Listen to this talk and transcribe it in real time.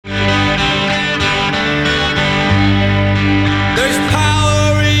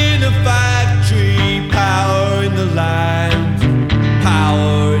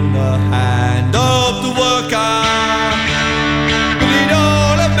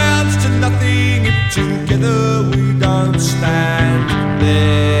stand.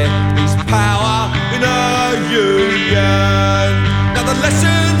 There is power in a union. Now the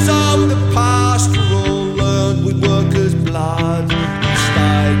lessons of the past were all learned with workers' blood.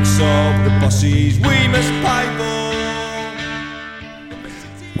 Mistakes of the bosses we must pay for.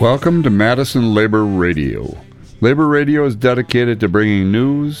 Welcome to Madison Labor Radio. Labor Radio is dedicated to bringing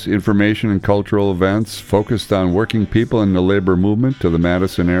news, information, and cultural events focused on working people in the labor movement to the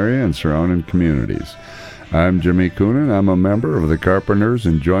Madison area and surrounding communities. I'm Jimmy Coonan. I'm a member of the Carpenters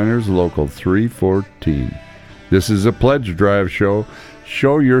and Joiners Local 314. This is a pledge drive show.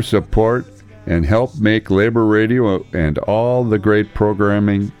 Show your support and help make Labor Radio and all the great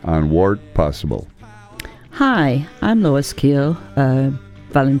programming on WART possible. Hi, I'm Lois Keel,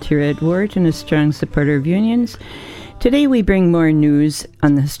 volunteer at WART and a strong supporter of unions. Today we bring more news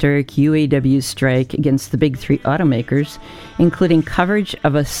on the historic UAW strike against the big three automakers, including coverage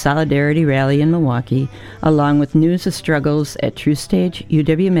of a solidarity rally in Milwaukee, along with news of struggles at TruStage,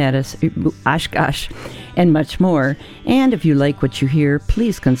 UW-Oshkosh, and much more. And if you like what you hear,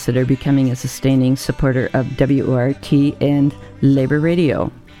 please consider becoming a sustaining supporter of WORT and Labor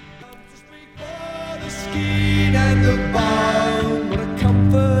Radio.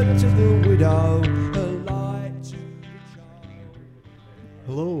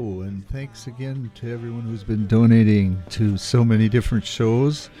 Hello, and thanks again to everyone who's been donating to so many different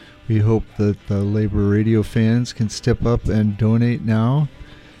shows. We hope that the Labor Radio fans can step up and donate now.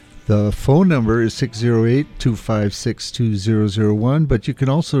 The phone number is 608-256-2001, but you can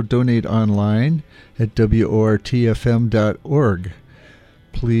also donate online at WORTFM.org.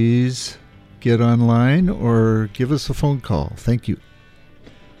 Please get online or give us a phone call. Thank you.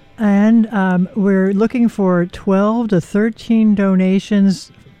 And we're looking for 12 to 13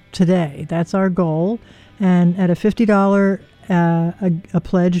 donations today. That's our goal. And at a $50 a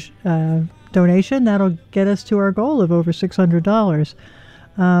pledge donation, that'll get us to our goal of over $600.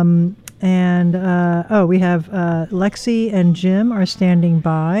 We have Lexi and Jim are standing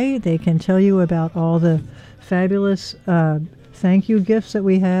by. They can tell you about all the fabulous thank you gifts that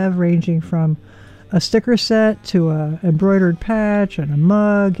we have, ranging from a sticker set to a embroidered patch and a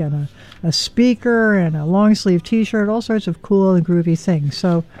mug and a speaker and a long sleeve t-shirt, all sorts of cool and groovy things.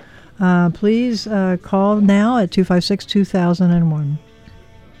 So please call now at 256-2001.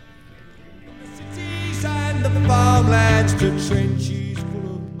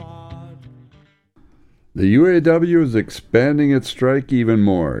 The UAW is expanding its strike even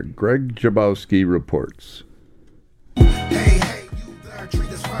more. Greg Jabowski reports.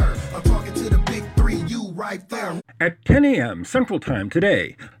 At 10 a.m. Central Time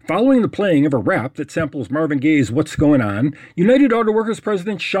today, following the playing of a rap that samples Marvin Gaye's What's Going On, United Auto Workers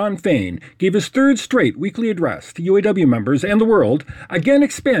President Shawn Fain gave his third straight weekly address to UAW members and the world, again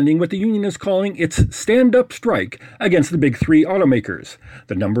expanding what the union is calling its stand-up strike against the big three automakers.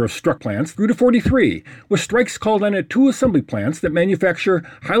 The number of struck plants grew to 43, with strikes called on at two assembly plants that manufacture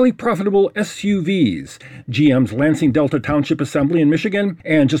highly profitable SUVs, GM's Lansing Delta Township Assembly in Michigan,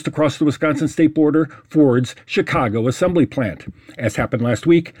 and just across the Wisconsin state border, Ford's Chicago Assembly Plant. As happened last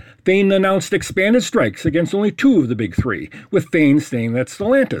week, Fain announced expanded strikes against only two of the big three, with Fain saying that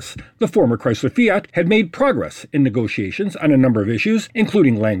Stellantis, the former Chrysler Fiat, had made progress in negotiations on a number of issues,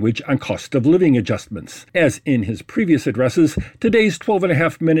 including language on cost of living adjustments. As in his previous addresses, today's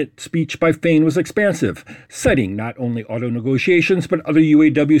 12.5-minute speech by Fain was expansive, citing not only auto negotiations but other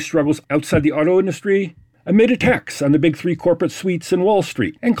UAW struggles outside the auto industry, amid attacks on the big three corporate suites in Wall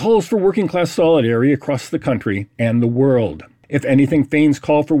Street and calls for working-class solidarity across the country and the world. If anything, Fain's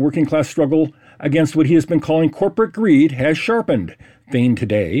call for working-class struggle against what he has been calling corporate greed has sharpened. Fain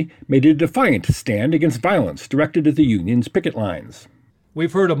today made a defiant stand against violence directed at the union's picket lines.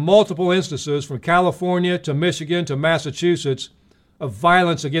 We've heard of multiple instances from California to Michigan to Massachusetts of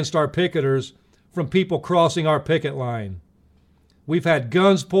violence against our picketers from people crossing our picket line. We've had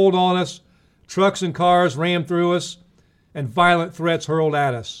guns pulled on us, trucks and cars rammed through us, and violent threats hurled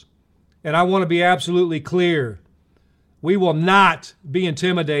at us. And I want to be absolutely clear. We will not be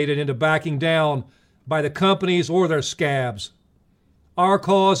intimidated into backing down by the companies or their scabs. Our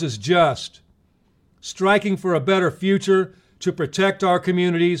cause is just. Striking for a better future to protect our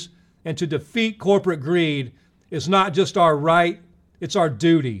communities and to defeat corporate greed is not just our right, it's our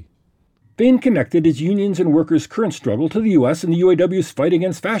duty. Fain connected his unions and workers' current struggle to the U.S. and the UAW's fight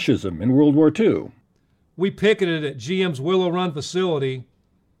against fascism in World War II. We picketed at GM's Willow Run facility,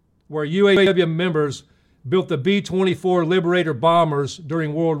 where UAW members built the B-24 Liberator bombers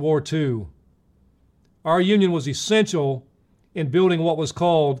during World War II. Our union was essential in building what was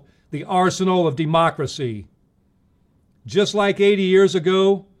called the arsenal of democracy. Just like 80 years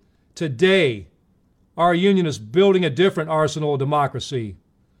ago, today, our union is building a different arsenal of democracy.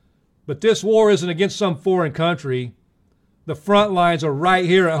 But this war isn't against some foreign country. The front lines are right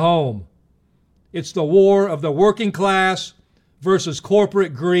here at home. It's the war of the working class versus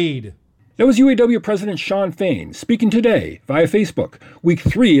corporate greed. That was UAW President Shawn Fain speaking today via Facebook. Week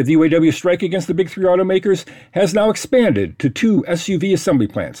 3 of the UAW strike against the big three automakers has now expanded to 2 SUV assembly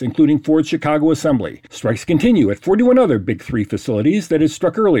plants, including Ford's Chicago assembly. Strikes continue at 41 other big three facilities that had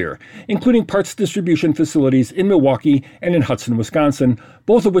struck earlier, including parts distribution facilities in Milwaukee and in Hudson, Wisconsin,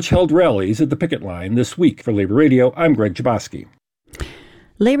 both of which held rallies at the picket line this week. For Labor Radio, I'm Greg Jaboski.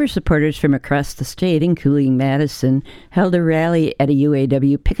 Labor supporters from across the state, including Madison, held a rally at a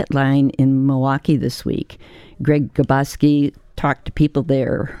UAW picket line in Milwaukee this week. Greg Gaboski talked to people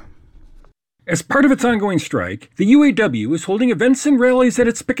there. As part of its ongoing strike, the UAW is holding events and rallies at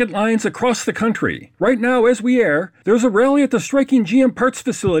its picket lines across the country. Right now, as we air, there's a rally at the striking GM parts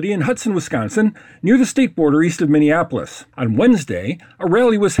facility in Hudson, Wisconsin, near the state border east of Minneapolis. On Wednesday, a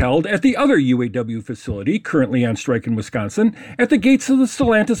rally was held at the other UAW facility, currently on strike in Wisconsin, at the gates of the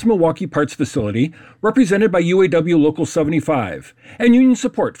Stellantis Milwaukee parts facility, represented by UAW Local 75, and union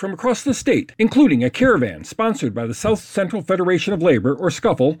support from across the state, including a caravan sponsored by the South Central Federation of Labor, or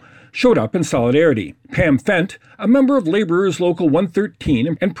SCUFFLE, showed up in solidarity. Pam Fent, a member of Laborers Local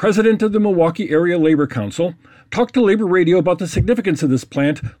 113 and president of the Milwaukee Area Labor Council, talked to Labor Radio about the significance of this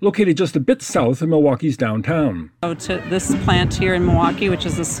plant located just a bit south of Milwaukee's downtown. To this plant here in Milwaukee, which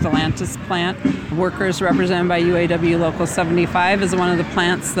is the Stellantis plant, workers represented by UAW Local 75 is one of the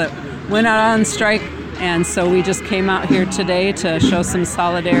plants that went out on strike, and so we just came out here today to show some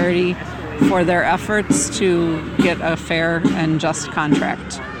solidarity for their efforts to get a fair and just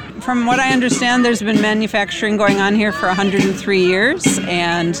contract. From what I understand, there's been manufacturing going on here for 103 years,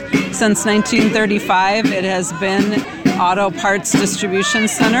 and since 1935, it has been Auto Parts Distribution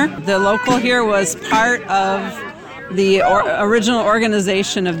Center. The local here was part of the original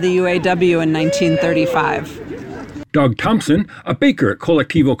organization of the UAW in 1935. Doug Thompson, a baker at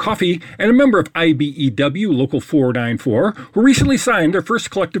Collectivo Coffee and a member of IBEW Local 494, who recently signed their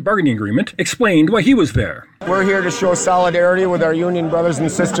first collective bargaining agreement, explained why he was there. We're here to show solidarity with our union brothers and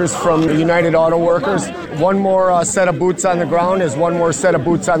sisters from the United Auto Workers. One more set of boots on the ground is one more set of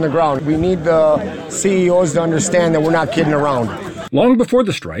boots on the ground. We need the CEOs to understand that we're not kidding around. Long before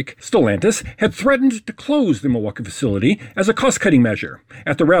the strike, Stellantis had threatened to close the Milwaukee facility as a cost-cutting measure.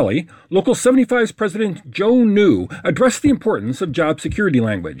 At the rally, Local 75's President Joe New addressed the importance of job security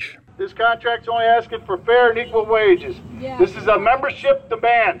language. This contract's only asking for fair and equal wages. Yeah. This is a membership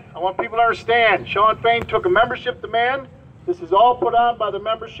demand. I want people to understand. Shawn Fain took a membership demand. This is all put on by the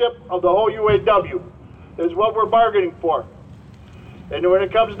membership of the whole UAW. This is what we're bargaining for. And when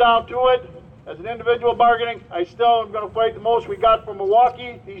it comes down to it, as an individual bargaining, I still am going to fight the most we got from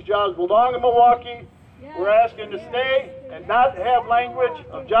Milwaukee. These jobs belong in Milwaukee. Yeah. We're asking to stay and not have language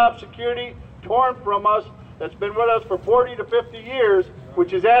of job security torn from us that's been with us for 40 to 50 years,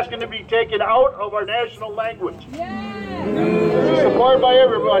 which is asking to be taken out of our national language. Yeah. This is supported by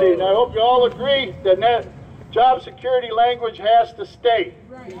everybody, and I hope you all agree that job security language has to stay.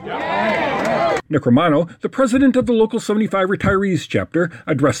 Yeah. Nick Romano, the president of the Local 75 Retirees chapter,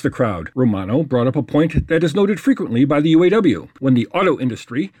 addressed the crowd. Romano brought up a point that is noted frequently by the UAW. When the auto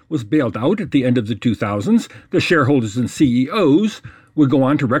industry was bailed out at the end of the 2000s, the shareholders and CEOs would go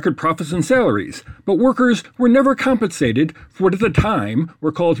on to record profits and salaries, but workers were never compensated for what at the time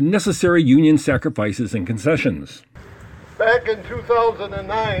were called necessary union sacrifices and concessions. Back in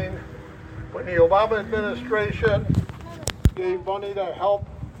 2009, when the Obama administration gave money to help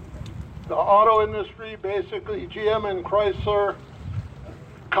the auto industry, basically GM and Chrysler,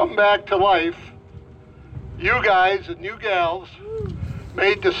 come back to life, you guys and you gals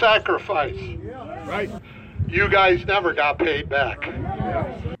made the sacrifice. Right. You guys never got paid back.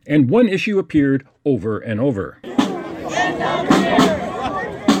 And one issue appeared over and over.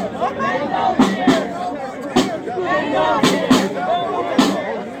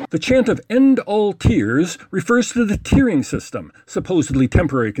 The chant of "End all tiers" refers to the tiering system, supposedly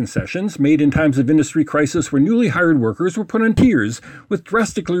temporary concessions made in times of industry crisis where newly hired workers were put on tiers with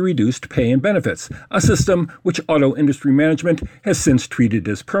drastically reduced pay and benefits, a system which auto industry management has since treated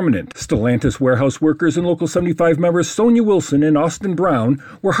as permanent. Stellantis warehouse workers and Local 75 members Sonia Wilson and Austin Brown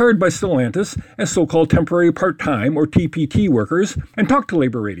were hired by Stellantis as so-called temporary part-time or TPT workers and talked to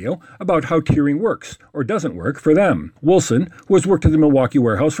Labor Radio about how tiering works or doesn't work for them. Wilson, who has worked at the Milwaukee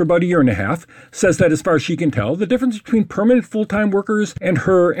warehouse for for about a year and a half, says that as far as she can tell, the difference between permanent full-time workers and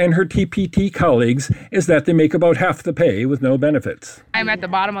her TPT colleagues is that they make about half the pay with no benefits. I'm at the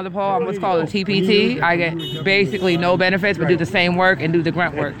bottom of the pole. I'm what's called a TPT. I get basically no benefits, but do the same work and do the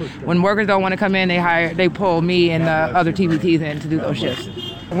grunt work. When workers don't want to come in, they pull me and the other TPTs in to do those shifts.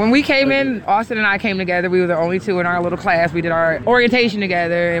 When we came in, Austin and I came together. We were the only two in our little class. We did our orientation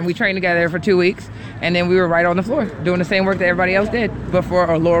together, and we trained together for 2 weeks. And then we were right on the floor doing the same work that everybody else did, but for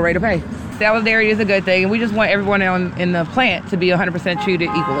a lower rate of pay. Solidarity is a good thing, and we just want everyone in the plant to be 100% treated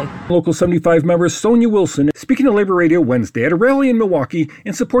equally. Local 75 member Sonia Wilson speaking to Labor Radio Wednesday at a rally in Milwaukee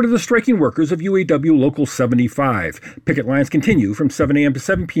in support of the striking workers of UAW Local 75. Picket lines continue from 7 a.m. to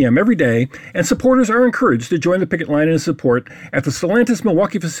 7 p.m. every day, and supporters are encouraged to join the picket line in support at the Stellantis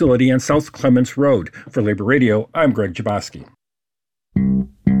Milwaukee facility on South Clements Road. For Labor Radio, I'm Greg Jaboski.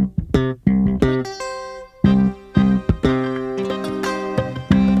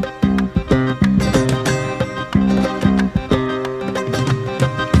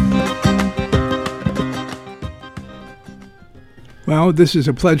 Well, this is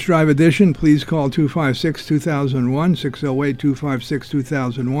a Pledge Drive edition. Please call 256-2001,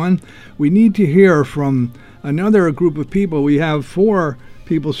 608-256-2001. We need to hear from another group of people. We have 4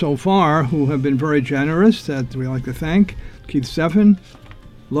 people so far who have been very generous that we like to thank. Keith Steffen,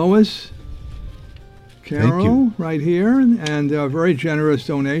 Lois, Carol, right here, and a very generous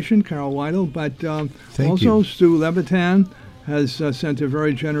donation, Carol Weidel. But also Stu Levitan has sent a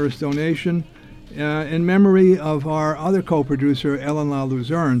very generous donation. In memory of our other co-producer, Ellen La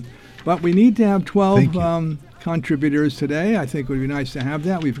Luzerne. But we need to have 12 contributors today. I think it would be nice to have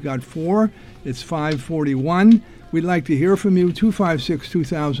that. We've got 4. It's 5:41. We'd like to hear from you,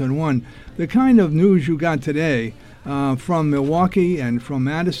 256-2001. The kind of news you got today from Milwaukee and from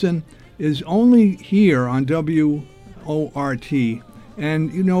Madison is only here on WORT.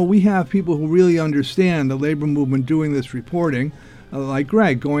 And, you know, we have people who really understand the labor movement doing this reporting. Like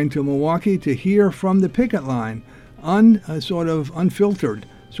Greg, going to Milwaukee to hear from the picket line, sort of unfiltered.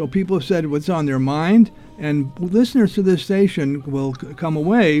 So people have said what's on their mind, and listeners to this station will come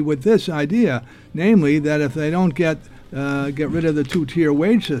away with this idea, namely that if they don't get rid of the 2-tier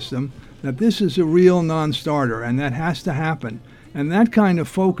wage system, that this is a real non-starter, and that has to happen. And that kind of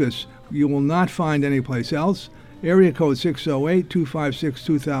focus you will not find anyplace else. Area code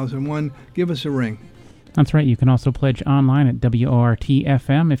 608-256-2001. Give us a ring. That's right. You can also pledge online at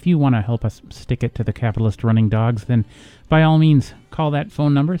WORT-FM. If you want to help us stick it to the capitalist running dogs, then by all means, call that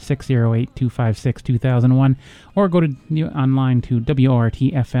phone number, 608-256-2001, or go to online to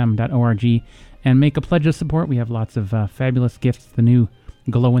WORTFM.org and make a pledge of support. We have lots of fabulous gifts. The new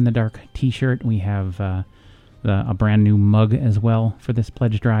glow-in-the-dark T-shirt. We have a brand new mug as well for this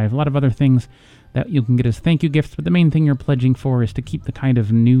pledge drive. A lot of other things that you can get as thank you gifts, but the main thing you're pledging for is to keep the kind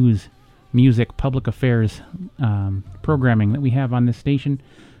of news, music, public affairs programming that we have on this station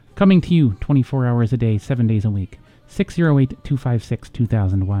coming to you 24 hours a day, 7 days a week.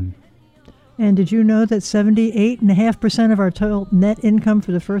 608-256-2001. And did you know that 78.5% of our total net income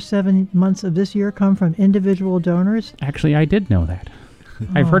for the first 7 months of this year come from individual donors? Actually, I did know that.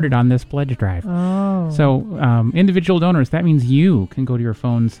 I've heard it on this pledge drive. Oh. So individual donors, that means you can go to your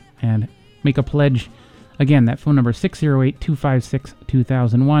phones and make a pledge. Again, that phone number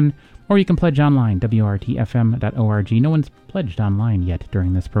 608-256-2001. Or you can pledge online, WORTFM.org. No one's pledged online yet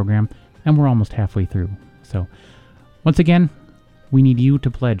during this program, and we're almost halfway through. So, once again, we need you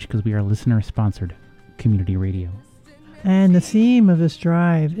to pledge because we are listener-sponsored community radio. And the theme of this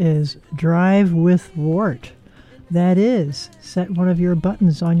drive is Drive with WORT. That is, set one of your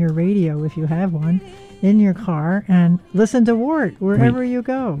buttons on your radio, if you have one, in your car, and listen to WORT wherever you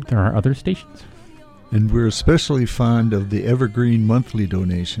go. There are other stations. And we're especially fond of the Evergreen monthly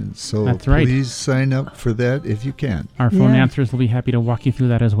donations. So That's right. Please sign up for that if you can. Our phone answers will be happy to walk you through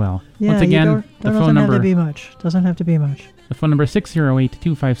that as well. Yeah, Once again, the phone number... Doesn't have to be much. The phone number is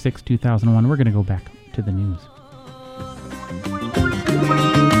 608-256-2001. We're going to go back to the news.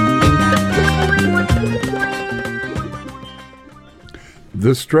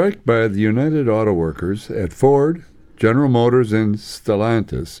 The strike by the United Auto Workers at Ford, General Motors, and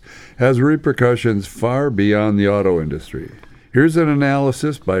Stellantis has repercussions far beyond the auto industry. Here's an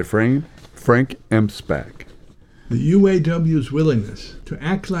analysis by Frank Emspak. The UAW's willingness to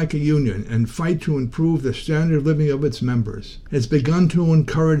act like a union and fight to improve the standard of living of its members has begun to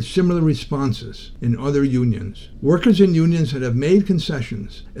encourage similar responses in other unions. Workers in unions that have made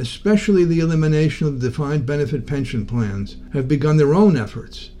concessions, especially the elimination of defined benefit pension plans, have begun their own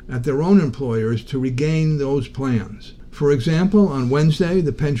efforts at their own employers to regain those plans. For example, on Wednesday,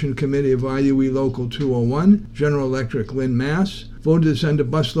 the Pension Committee of IUE Local 201, General Electric Lynn, Mass., voted to send a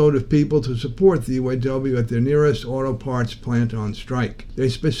busload of people to support the UAW at their nearest auto parts plant on strike. They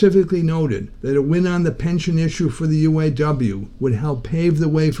specifically noted that a win on the pension issue for the UAW would help pave the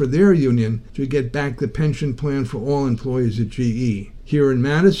way for their union to get back the pension plan for all employees at GE. Here in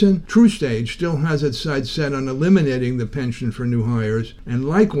Madison, TruStage still has its sights set on eliminating the pension for new hires, and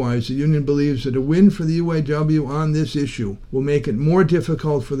likewise, the union believes that a win for the UAW on this issue will make it more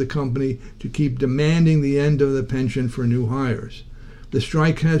difficult for the company to keep demanding the end of the pension for new hires. The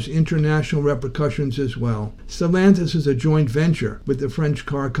strike has international repercussions as well. Stellantis is a joint venture with the French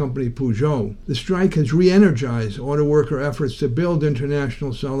car company Peugeot. The strike has re-energized auto worker efforts to build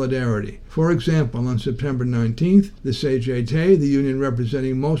international solidarity. For example, on September 19th, the CGT, the union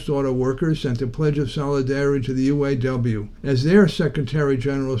representing most auto workers, sent a pledge of solidarity to the UAW. As their Secretary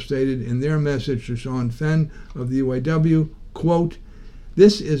General stated in their message to Shawn Fain of the UAW, quote,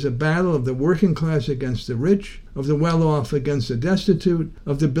 "This is a battle of the working class against the rich, of the well-off against the destitute,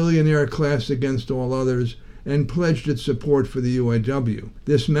 of the billionaire class against all others," and pledged its support for the UAW.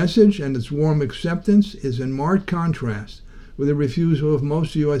 This message and its warm acceptance is in marked contrast with the refusal of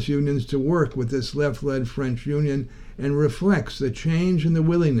most U.S. unions to work with this left-led French union, and reflects the change in the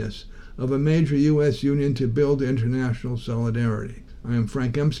willingness of a major U.S. union to build international solidarity. I am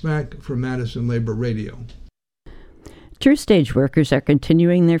Frank Emspak for Madison Labor Radio. TruStage workers are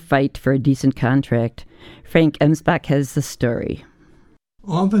continuing their fight for a decent contract. Frank Emspak has the story.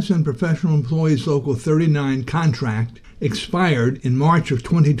 Office and Professional Employees Local 39 contract expired in March of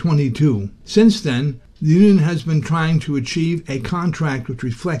 2022. Since then, the union has been trying to achieve a contract which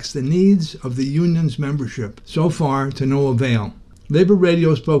reflects the needs of the union's membership. So far, to no avail. Labor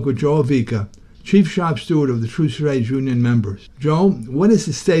Radio spoke with Joe Avica, Chief Shop Steward of the TruStage union members. Joe, what is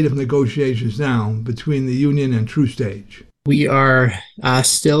the state of negotiations now between the union and TruStage? We are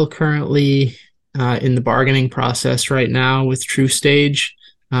still currently in the bargaining process right now with TruStage.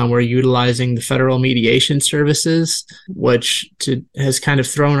 We're utilizing the federal mediation services, which has kind of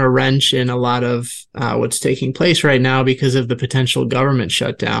thrown a wrench in a lot of what's taking place right now because of the potential government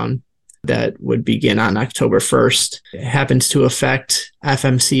shutdown that would begin on October 1st. It happens to affect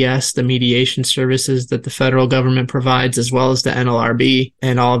FMCS, the mediation services that the federal government provides, as well as the NLRB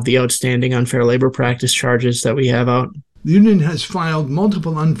and all of the outstanding unfair labor practice charges that we have out. The union has filed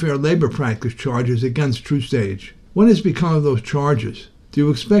multiple unfair labor practice charges against TruStage. What has become of those charges? Do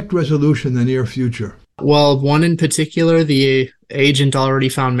you expect resolution in the near future? Well, one in particular, the agent already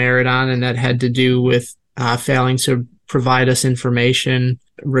found merit on, and that had to do with failing to provide us information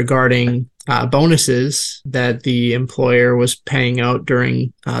regarding bonuses that the employer was paying out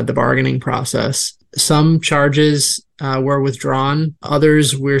during the bargaining process. Some charges were withdrawn.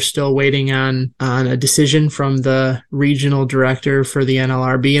 Others we're still waiting on a decision from the regional director for the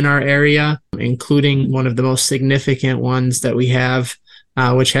NLRB in our area, including one of the most significant ones that we have,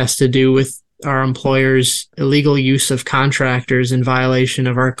 which has to do with our employer's illegal use of contractors in violation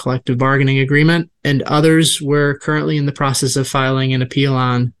of our collective bargaining agreement. And others we're currently in the process of filing an appeal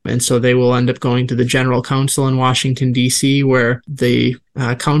on. And so they will end up going to the General Counsel in Washington, D.C., where the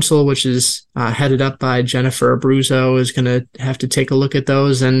council, which is headed up by Jennifer Abruzzo, is going to have to take a look at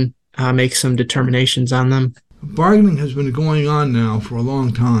those and make some determinations on them. Bargaining has been going on now for a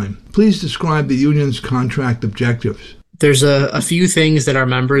long time. Please describe the union's contract objectives. There's a few things that our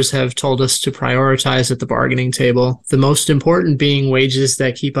members have told us to prioritize at the bargaining table. The most important being wages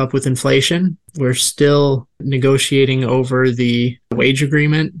that keep up with inflation. We're still negotiating over the wage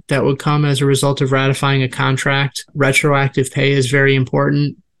agreement that would come as a result of ratifying a contract. Retroactive pay is very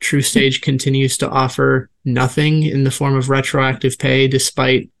important. TruStage continues to offer nothing in the form of retroactive pay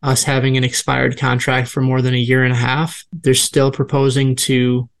despite us having an expired contract for more than a year and a half. They're still proposing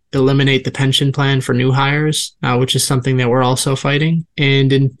to eliminate the pension plan for new hires, which is something that we're also fighting.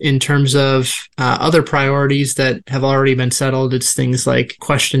 And in terms of other priorities that have already been settled, it's things like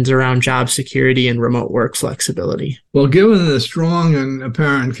questions around job security and remote work flexibility. Well, given the strong and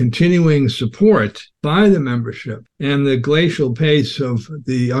apparent continuing support by the membership and the glacial pace of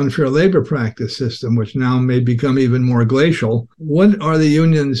the unfair labor practice system, which now may become even more glacial, what are the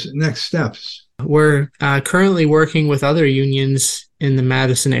union's next steps? We're currently working with other unions in the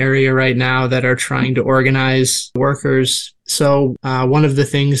Madison area right now that are trying to organize workers. So one of the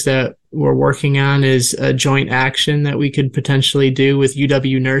things that we're working on is a joint action that we could potentially do with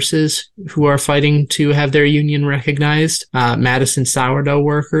UW nurses who are fighting to have their union recognized, Madison sourdough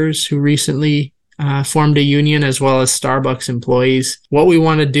workers who recently formed a union, as well as Starbucks employees. What we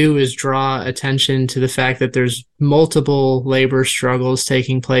want to do is draw attention to the fact that there's multiple labor struggles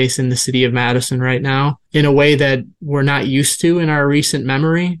taking place in the city of Madison right now in a way that we're not used to in our recent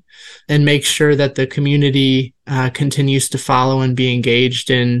memory, and make sure that the community continues to follow and be engaged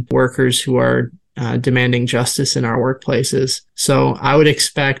in workers who are demanding justice in our workplaces. So I would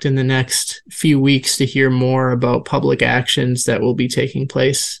expect in the next few weeks to hear more about public actions that will be taking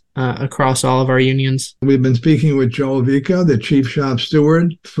place across all of our unions. We've been speaking with Joel Vika, the Chief Shop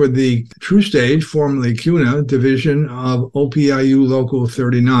Steward for the TruStage, formerly CUNA, division of OPEIU Local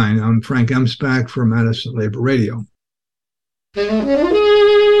 39. I'm Frank Emspak for Madison Labor Radio.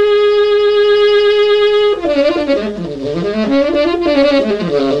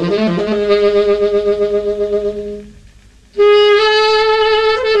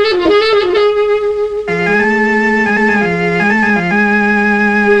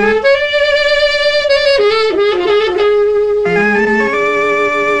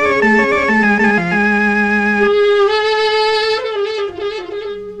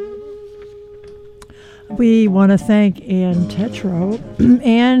 We want to thank Ann Tetro.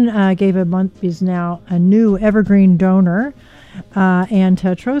 Ann is now a new evergreen donor. Ann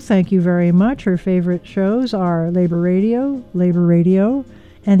Tetro, thank you very much. Her favorite shows are Labor Radio,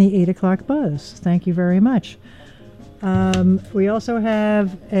 and the 8 o'clock Buzz. Thank you very much. We also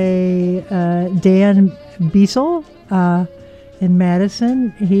have a Dan Biesel in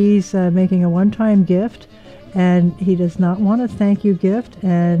Madison. He's making a one-time gift, and he does not want a thank you gift,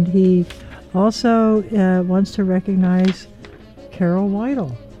 and he also wants to recognize Carol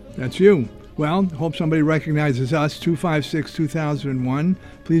Weidel. That's you. Well, hope somebody recognizes us, 256-2001.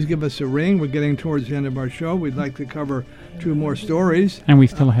 Please give us a ring. We're getting towards the end of our show. We'd like to cover 2 more stories. And we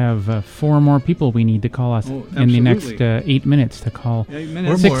still have 4 more people we need to call us in the next 8 minutes to call. 8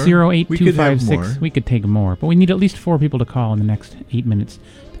 minutes. 608-256. We could take more, but we need at least 4 people to call in the next 8 minutes.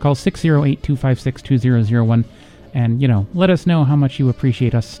 To call 608-256-2001. And, let us know how much you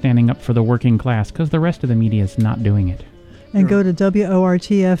appreciate us standing up for the working class, because the rest of the media is not doing it. And go to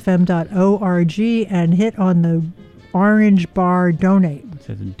WORTFM.org and hit on the orange bar donate. It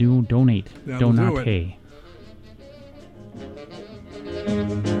says donate. Donate.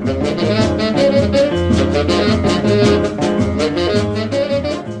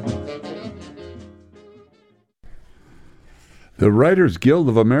 The Writers Guild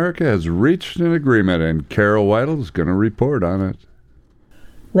of America has reached an agreement, and Carol Weidel is going to report on it.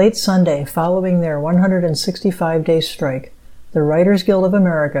 Late Sunday, following their 165-day strike, the Writers Guild of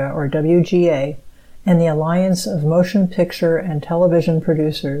America, or WGA, and the Alliance of Motion Picture and Television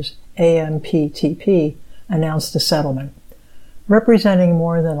Producers, AMPTP, announced a settlement. Representing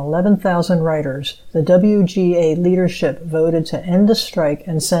more than 11,000 writers, the WGA leadership voted to end the strike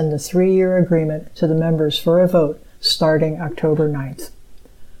and send the 3-year agreement to the members for a vote starting October 9th.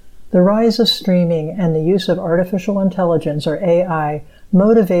 The rise of streaming and the use of artificial intelligence, or AI,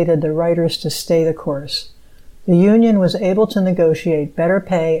 motivated the writers to stay the course. The union was able to negotiate better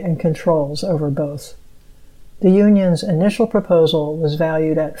pay and controls over both. The union's initial proposal was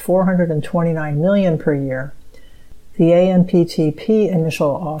valued at $429 million per year. The AMPTP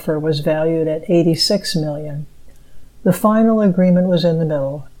initial offer was valued at $86 million. The final agreement was in the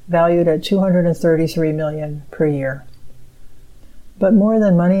middle, valued at $233 million per year. But more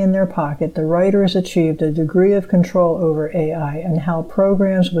than money in their pocket, the writers achieved a degree of control over AI and how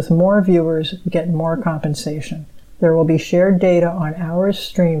programs with more viewers get more compensation. There will be shared data on hours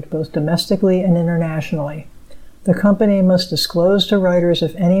streamed both domestically and internationally. The company must disclose to writers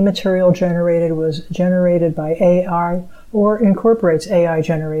if any material generated was generated by AI or incorporates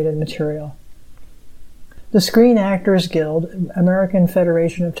AI-generated material. The Screen Actors Guild, American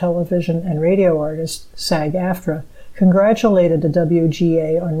Federation of Television and Radio Artists, SAG-AFTRA, congratulated the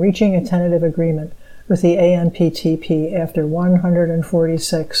WGA on reaching a tentative agreement with the AMPTP after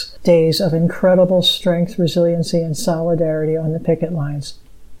 146 days of incredible strength, resiliency, and solidarity on the picket lines.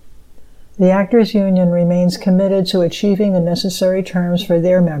 The Actors Union remains committed to achieving the necessary terms for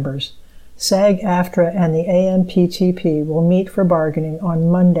their members. SAG-AFTRA and the AMPTP will meet for bargaining on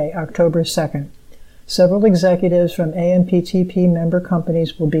Monday, October 2nd. Several executives from AMPTP member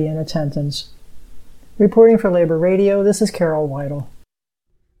companies will be in attendance. Reporting for Labor Radio, this is Carol Weidel.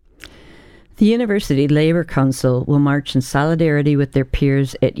 The University Labor Council will march in solidarity with their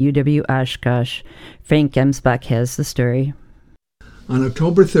peers at UW-Oshkosh. Frank Emspak has the story. On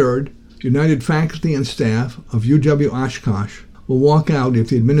October 3rd, United Faculty and Staff of UW-Oshkosh will walk out if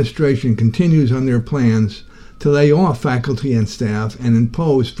the administration continues on their plans to lay off faculty and staff and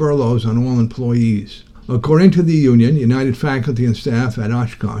impose furloughs on all employees. According to the union, United Faculty and Staff at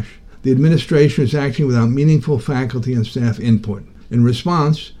Oshkosh, The administration is acting without meaningful faculty and staff input. In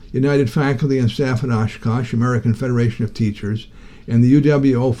response, United Faculty and Staff at Oshkosh, American Federation of Teachers, and the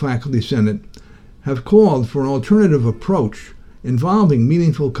UW Faculty Senate have called for an alternative approach involving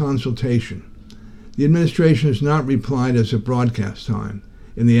meaningful consultation. The administration has not replied as of broadcast time.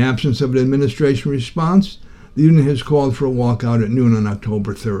 In the absence of an administration response, the union has called for a walkout at noon on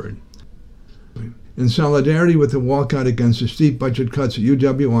October 3rd. In solidarity with the walkout against the steep budget cuts at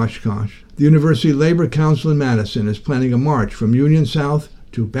UW-Oshkosh, the University Labor Council in Madison is planning a march from Union South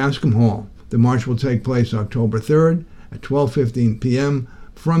to Bascom Hall. The march will take place October 3rd at 12:15 p.m.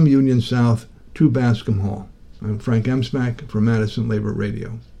 from Union South to Bascom Hall. I'm Frank Emspak for Madison Labor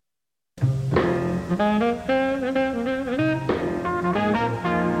Radio.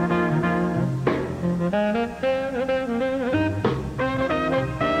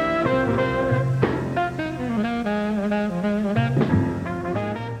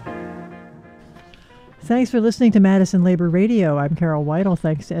 Thanks for listening to Madison Labor Radio. I'm Carol Weidel.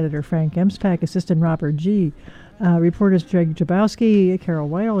 Thanks to editor Frank Emspak, assistant Robert G., reporters Greg Jabowski, Carol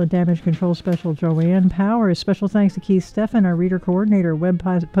Weidel, and damage control special Joanne Powers. Special thanks to Keith Steffen, our reader coordinator, web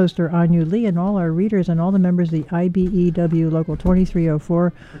poster Anu Lee, and all our readers and all the members of the IBEW Local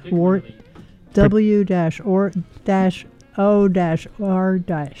 2304 Ward W-O-R-T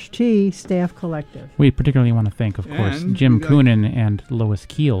Staff Collective. We particularly want to thank, of course, Jim Coonan and Lois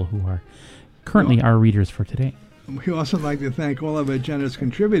Keel, who are currently our readers for today. We also like to thank all of our generous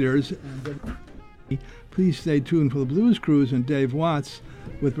contributors. Please stay tuned for the Blues Cruise and Dave Watts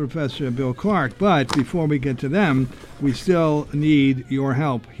with Professor Bill Clark. But before we get to them, we still need your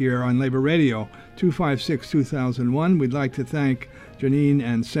help here on Labor Radio. 256-2001. We'd like to thank Janine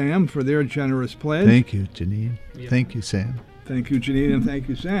and Sam for their generous pledge. Thank you, Janine. Thank you, Sam. Thank you, Janine, and thank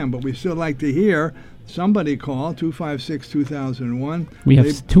you, Sam. But we still like to hear somebody call 256-2001. We have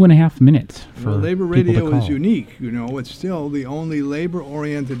 2.5 minutes for Labor people Radio to call. is unique. You know, it's still the only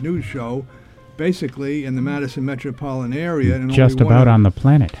labor-oriented news show basically in the Madison metropolitan area. And Just only about on the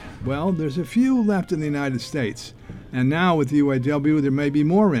planet. Well, there's a few left in the United States. And now with UAW, there may be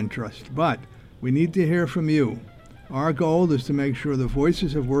more interest. But we need to hear from you. Our goal is to make sure the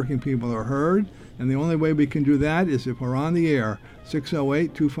voices of working people are heard. And the only way we can do that is if we're on the air,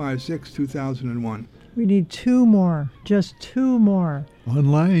 608-256-2001. We need two more, just two more.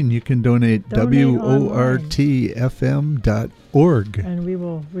 Online, you can donate WORTFM.org. And we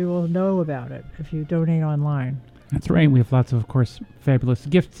will know about it if you donate online. That's right. We have lots of course, fabulous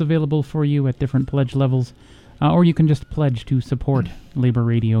gifts available for you at different pledge levels. Or you can just pledge to support Labor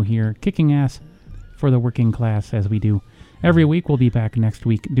Radio here, kicking ass for the working class as we do. Every week, we'll be back next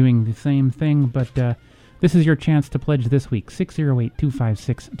week doing the same thing, but this is your chance to pledge this week,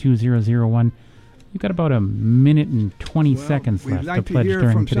 608-256-2001. You've got about a minute and 20 seconds left to pledge during today's show. We'd like to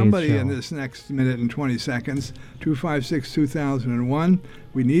hear from somebody in this next minute and 20 seconds, 256-2001.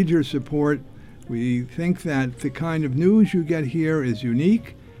 We need your support. We think that the kind of news you get here is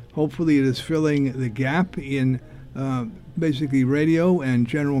unique. Hopefully it is filling the gap in basically radio and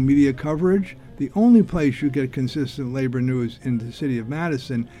general media coverage. The only place you get consistent labor news in the city of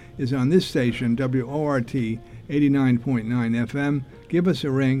Madison is on this station, WORT 89.9 FM. Give us a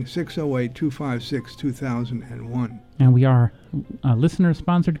ring, 608-256-2001. And we are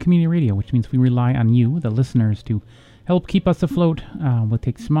listener-sponsored community radio, which means we rely on you, the listeners, to help keep us afloat. We'll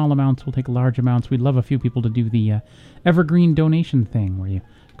take small amounts, we'll take large amounts. We'd love a few people to do the evergreen donation thing, where you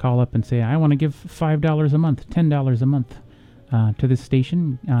call up and say, I want to give $5 a month, $10 a month. To this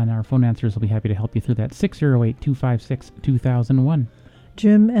station, and our phone answers will be happy to help you through that. 608-256-2001.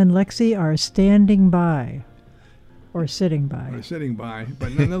 Jim and Lexi are standing by, or sitting by.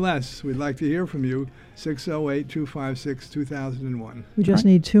 But nonetheless, we'd like to hear from you. 608-256-2001. We just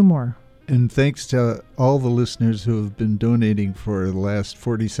need two more. And thanks to all the listeners who have been donating for the last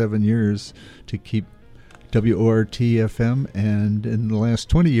 47 years to keep WORT-FM, and in the last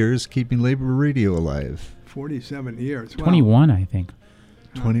 20 years, keeping Labor Radio alive. 47 years. 21, I think.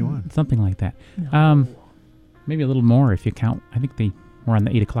 21. Something like that. No. Maybe a little more if you count. I think they were on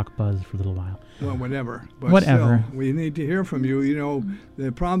the 8 o'clock buzz for a little while. Well, whatever. But whatever. Still, we need to hear from you. You know,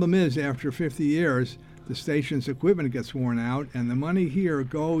 the problem is after 50 years, the station's equipment gets worn out, and the money here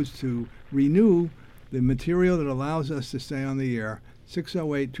goes to renew the material that allows us to stay on the air.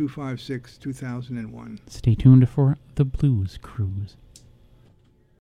 608-256-2001. Stay tuned for the Blues Cruise.